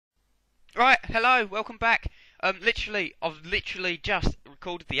Right, hello, welcome back. I've literally just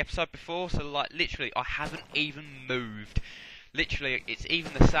recorded the episode before, so literally, I haven't even moved. Literally, it's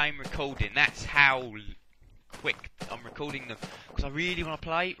even the same recording. That's how quick I'm recording them, because I really want to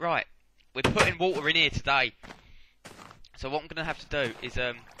play. Right, we're putting water in here today. So what I'm going to have to do is,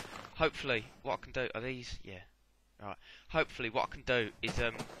 hopefully, what I can do, are these? Yeah. Right. Hopefully, what I can do is,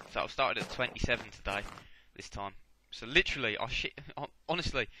 so I've started at 27 today, this time. So literally,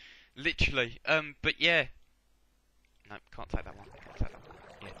 honestly, literally, but yeah. No, can't take that one. Can't take that one.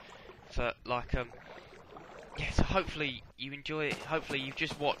 Yeah. So, yeah, so hopefully you enjoy it. Hopefully you've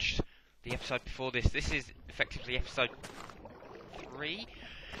just watched the episode before this. This is effectively episode 3.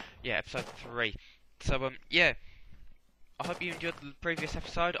 Yeah, episode 3. So, yeah. I hope you enjoyed the previous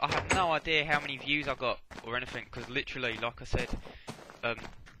episode. I have no idea how many views I got or anything, because literally, like I said,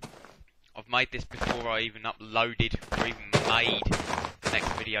 I've made this before I even uploaded or even made the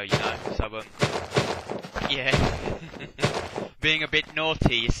next video, you know. So, yeah, being a bit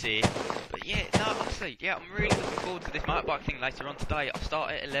naughty, you see. But yeah, no, honestly, yeah, I'm really looking forward to this motorbike thing later on today. I'll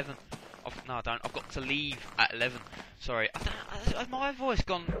start at 11. No, I don't. I've got to leave at 11. Sorry, has my voice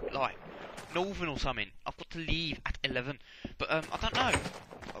gone like northern or something? I've got to leave at 11. But I don't know.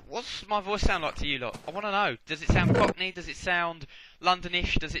 What's my voice sound like to you lot? I want to know. Does it sound Cockney? Does it sound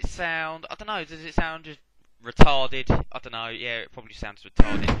Londonish? Does it sound, I don't know, does it sound just retarded? I don't know, yeah, it probably sounds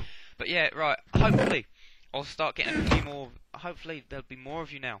retarded. But yeah, right, hopefully I'll start getting a few more, hopefully there'll be more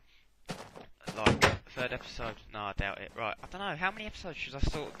of you now. Like, third episode, no, I doubt it. Right, I don't know, how many episodes should I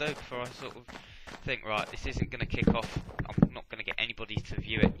sort of do before I sort of think, right, this isn't going to kick off, I'm not going to get anybody to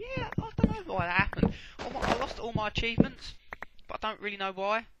view it. Yeah, I don't know why that happened. I lost all my achievements, but I don't really know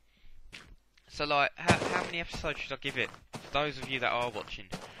why. So, like, how many episodes should I give it? For those of you that are watching,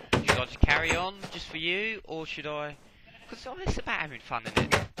 should I just carry on just for you, or should I? Because it's about having fun,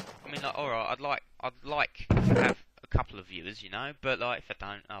 isn't it? I mean, like, alright, I'd like to have a couple of viewers, you know. But like, if I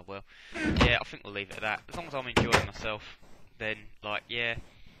don't, oh well. Yeah, I think we'll leave it at that. As long as I'm enjoying myself, then like, yeah.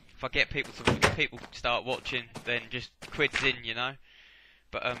 If I get people start watching, then just quids in, you know.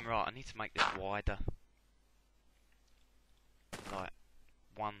 But right, I need to make this wider. Like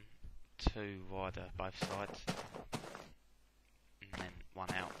 1, 2 wider both sides, and then 1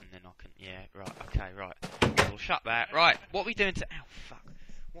 out, and then I can, yeah, right, okay, right, we'll shut that. Right, what are we doing ow, fuck,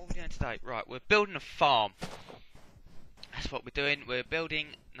 what are we doing today? Right, we're building a farm. That's what we're doing. We're building,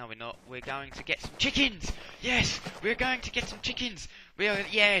 no we're not, we're going to get some chickens. Yes, we're going to get some chickens.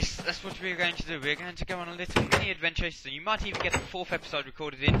 Yes, that's what we're going to do. We're going to go on a little mini adventure, so you might even get the 4th episode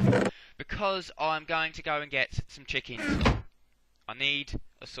recorded in, because I'm going to go and get some chickens. I need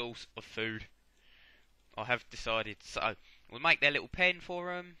a source of food. I have decided. So we'll make their little pen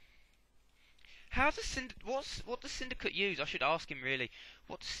for them. How does what does Syndicate use? I should ask him really.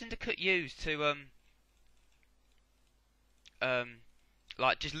 What does Syndicate use to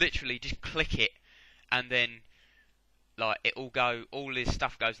like just literally just click it, and then like all his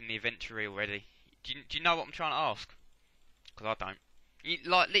stuff goes in the inventory already. Do you know what I'm trying to ask? Because I don't.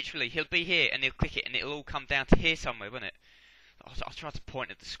 Like literally, he'll be here and he'll click it and it'll all come down to here somewhere, won't it? I tried to point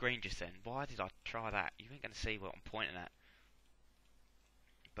at the screen just then. Why did I try that? You ain't going to see what I'm pointing at.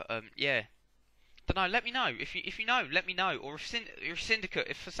 But, yeah. Don't know, let me know. If you know, let me know. Or if Syndicate,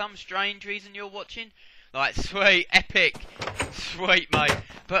 if for some strange reason you're watching, like, sweet, epic, sweet, mate.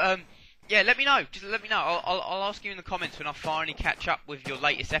 But, yeah, let me know. Just let me know. I'll ask you in the comments when I finally catch up with your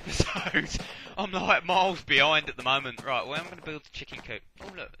latest episodes. I'm like miles behind at the moment. Right, well, I'm going to build the chicken coop.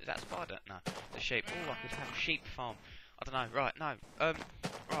 Oh, look, is that a spider? No, the sheep. Oh, I could have a sheep farm. I don't know, right, no, right,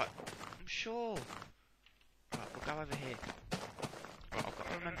 I'm sure. Right, we'll go over here. Right, I've got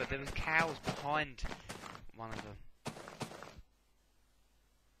to remember, there was cows behind one of them.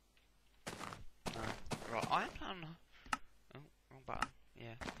 No, right, I am planning on... Oh, wrong button,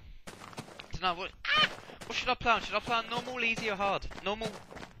 yeah. I don't know, what should I play on? Should I play on normal, easy, or hard? Normal,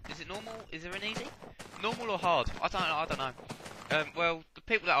 is it normal? Is there an easy? Normal or hard? I don't know. Well, the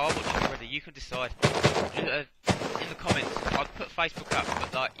people that are watching already, you can decide. In the comments, I'd put Facebook up,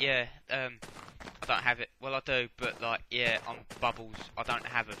 but like, yeah, I don't have it. Well, I do, but like, yeah, on Bubbles, I don't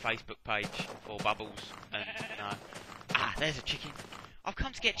have a Facebook page for Bubbles, and no. Ah, there's a chicken. I've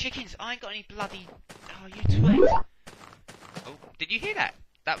come to get chickens. I ain't got any bloody. Oh, you twit. Oh, did you hear that?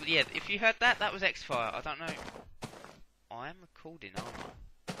 That was, yeah. If you heard that, that was X-Fire. I don't know. I am recording, aren't I?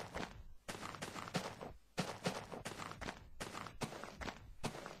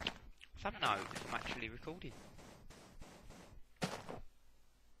 I don't know if I'm actually recording.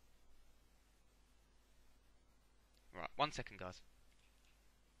 Right, 1 second, guys.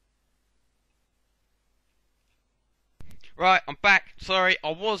 Right, I'm back. Sorry, I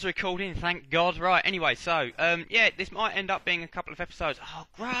was recording, thank God. Right, anyway, so, yeah, this might end up being a couple of episodes. Oh,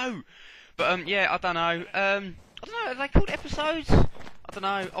 grow! But, yeah, I don't know. I don't know, are they called episodes? I don't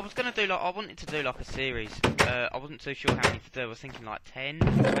know. I was gonna do, like, I wanted to do, like, a series. I wasn't too sure how many to do. I was thinking, like, 10,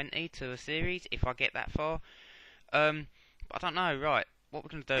 20 to a series, if I get that far. But I don't know, right, what we're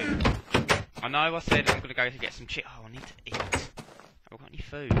gonna do. I know I said I'm gonna go to get some oh, I need to eat. Have I got any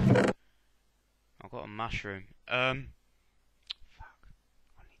food? I've got a mushroom. Fuck.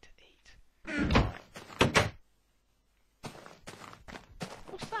 I need to eat.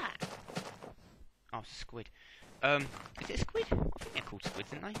 What's that? Oh, it's a squid. Is it a squid? I think they're called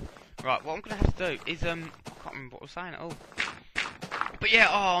squids, aren't they? Right, what I'm gonna have to do is, I can't remember what I was saying at all. But yeah,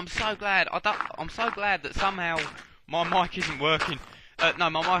 oh, I'm so glad. I'm so glad that somehow my mic isn't working. No,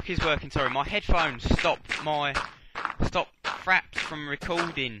 my mic is working, sorry. My headphones stopped Fraps from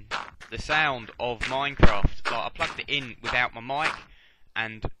recording the sound of Minecraft. Like, I plugged it in without my mic,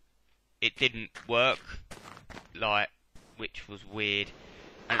 and it didn't work, like, which was weird.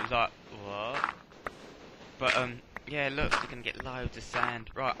 And it was like, what? But, yeah, look, we're gonna get loads of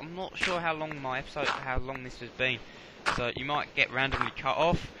sand. Right, I'm not sure how long this has been. So, you might get randomly cut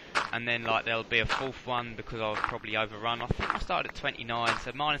off, and then, like, there'll be a fourth one because I'll probably overrun. I think I started at 29,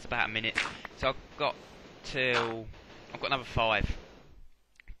 so minus about a minute. So, I've got another 5,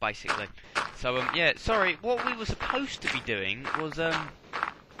 basically. So, yeah, sorry, what we were supposed to be doing was,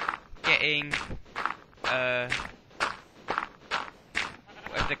 getting, whatever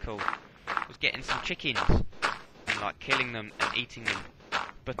they're called, was getting some chickens, and, like, killing them and eating them.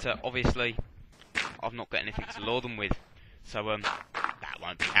 But, obviously, I've not got anything to lure them with. So, that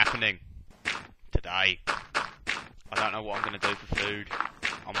won't be happening today. I don't know what I'm going to do for food.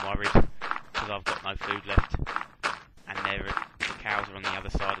 I'm worried, because I've got no food left. And the cows are on the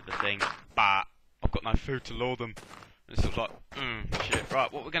other side of the thing, but I've got no food to lure them. And it's just like, shit.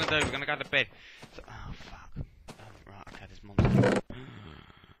 Right, what we're going to do, we're going to go to bed. So, oh, fuck. Right, okay, there's monsters.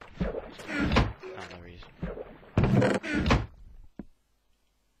 Oh, there he is.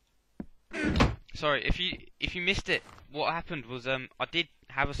 Sorry, if you missed it, what happened was, I did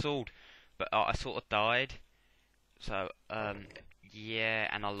have a sword, but I sort of died. So, yeah,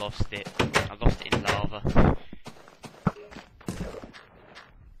 and I lost it. I lost it in lava.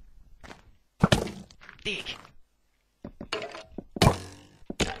 Dig!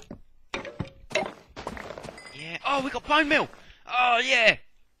 Yeah. Oh, we got bone meal! Oh, yeah!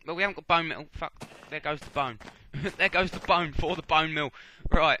 Well, we haven't got bone meal. Fuck. There goes the bone. There goes the bone for the bone meal.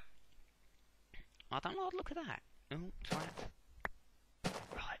 Right. I don't like the look of that. Oh, twat.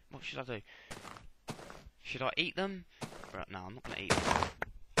 Right, what should I do? Should I eat them? Right, no, I'm not going to eat them.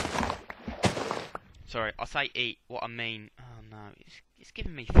 Sorry, I say eat. What I mean... Oh, no. It's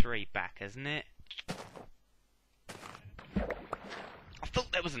giving me 3 back, isn't it? I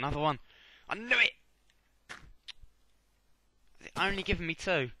thought there was another one. I knew it! It's only giving me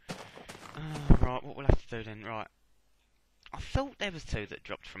 2. Right, what we'll have to do then? Right. I thought there was 2 that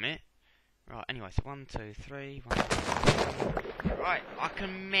dropped from it. Right, anyway, so 1, 2, 3, 1, 2, 3. Right, I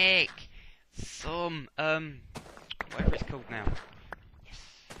can make some, whatever it's called now. Yes.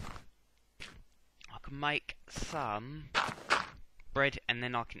 I can make some bread and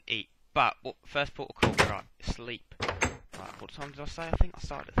then I can eat. But, what, first port of call, right, sleep. Right, what time did I say? I think I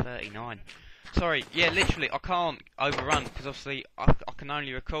started at 39. Sorry, yeah, literally, I can't overrun, because obviously, I can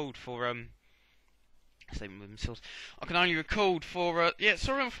only record for, I can only record for, yeah,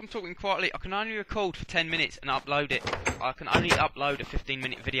 sorry if I'm talking quietly, I can only record for 10 minutes and upload it. I can only upload a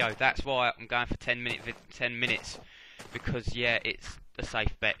 15-minute video, that's why I'm going for 10 minutes, because, yeah, it's a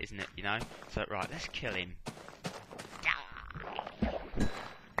safe bet, isn't it, you know? So, right, let's kill him.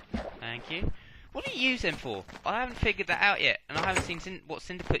 Thank you. What do you use them for? I haven't figured that out yet, and I haven't seen what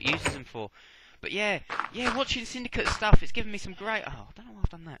Syndicate uses them for. But yeah, watching Syndicate stuff, it's given me some great... Oh, I don't know why I've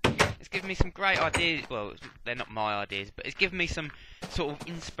done that. It's given me some great ideas. Well, they're not my ideas, but it's given me some sort of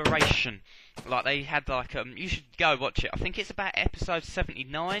inspiration. Like, they had, like, you should go watch it. I think it's about episode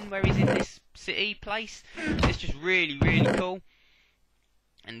 79, where he's in this city place. It's just really, really cool.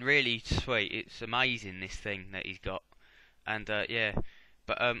 And really sweet. It's amazing, this thing that he's got. And, yeah.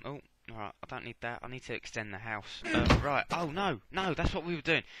 But, oh... Right, I don't need that. I need to extend the house. Right. Oh, no. No, that's what we were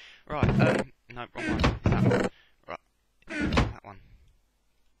doing. Right, no, wrong one. That one. Right. That one.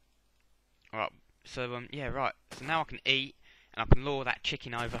 Right, so, yeah, right. So now I can eat, and I can lure that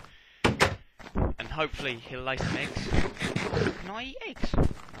chicken over. And hopefully he'll lay some eggs. Can I eat eggs? No,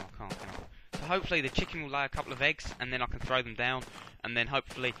 I can't, can I? So hopefully the chicken will lay a couple of eggs, and then I can throw them down. And then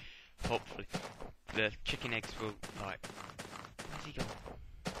hopefully, the chicken eggs will, like... Where's he gone?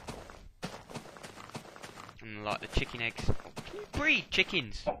 And like the chicken eggs. Can you breed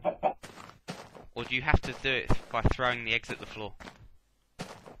chickens? Or do you have to do it by throwing the eggs at the floor?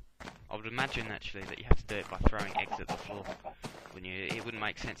 I would imagine actually that you have to do it by throwing eggs at the floor. It wouldn't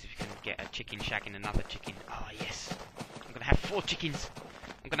make sense if you can get a chicken shagging another chicken. Oh yes, I'm gonna have 4 chickens.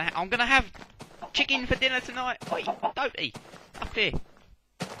 I'm gonna have chicken for dinner tonight. Oi, don't eat. Up here.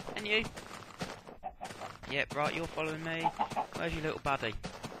 And you. Yep, right, you're following me. Where's your little buddy?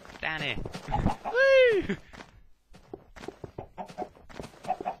 Down here. Woo!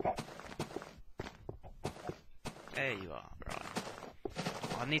 There you are. Right.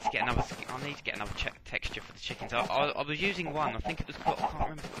 I need to get another. Texture for the chickens. I was using one. I think it was called. I can't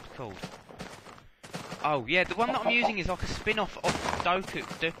remember what it was called. Oh yeah, the one that I'm using is like a spin-off of Doku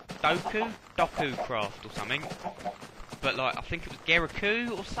Craft or something. But like, I think it was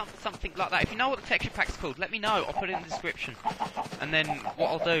Geraku or something like that. If you know what the texture pack's called, let me know. I'll put it in the description. And then what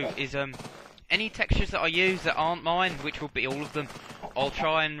I'll do is any textures that I use that aren't mine, which will be all of them, I'll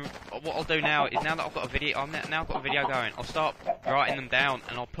try and what I'll do now is now that I've got a video, now got a video going. I'll start writing them down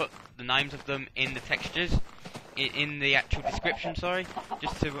and I'll put the names of them in the textures. In the actual description, sorry,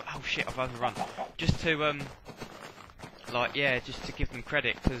 just to oh shit, I've overrun. Just to like yeah, just to give them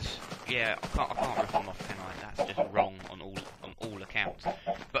credit, because yeah, I can't rip them off, can I? That's just wrong on all accounts.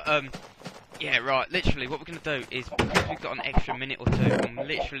 But yeah, right. Literally, what we're gonna do is because we've got an extra minute or two, I'm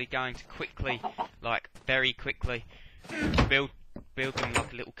literally going to quickly, like very quickly, build them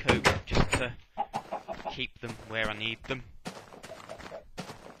like a little coop, just to keep them where I need them.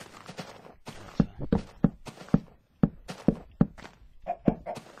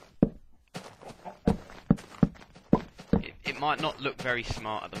 It might not look very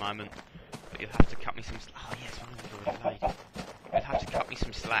smart at the moment, but you'll have to cut me some. Oh yes, one already laid. You'll have to cut me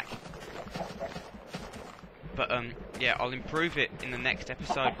some slack. But yeah, I'll improve it in the next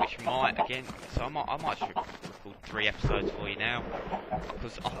episode, which might again. So I might just record 3 episodes for you now,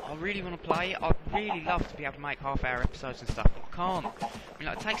 because I really want to play it. I'd really love to be able to make half-hour episodes and stuff, but I can't. I mean,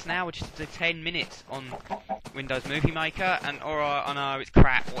 like, it takes an hour just to do 10 minutes on Windows Movie Maker, and alright, I know it's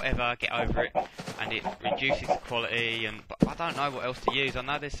crap, whatever, get over it, and it reduces the quality, but I don't know what else to use. I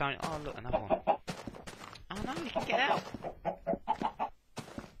know there's something. Oh look, another one. Oh no, we can get out.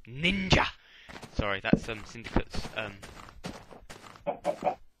 Ninja. Sorry, that's Syndicate's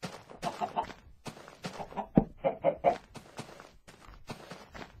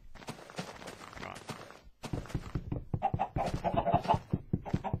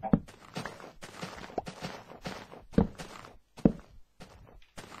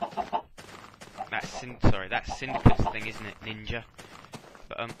That's Syndicate's thing, isn't it? Ninja.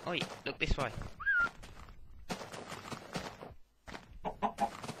 But oi, look this way. Oh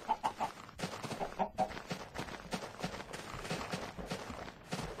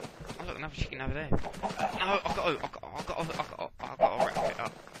look, another chicken over there. No, I've got to wrap it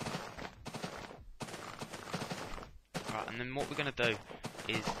up. Right, and then what we're gonna do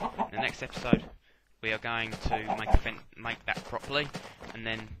is in the next episode we are going to make that properly, and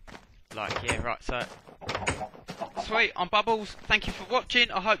then like yeah, right, so sweet, I'm Bubbles, thank you for watching,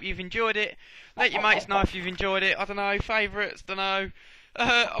 I hope you've enjoyed it. Let your mates know if you've enjoyed it, I don't know, favourites, don't know.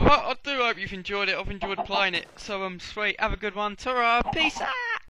 I do hope you've enjoyed it, I've enjoyed playing it. So sweet, have a good one, ta-ra, peace out!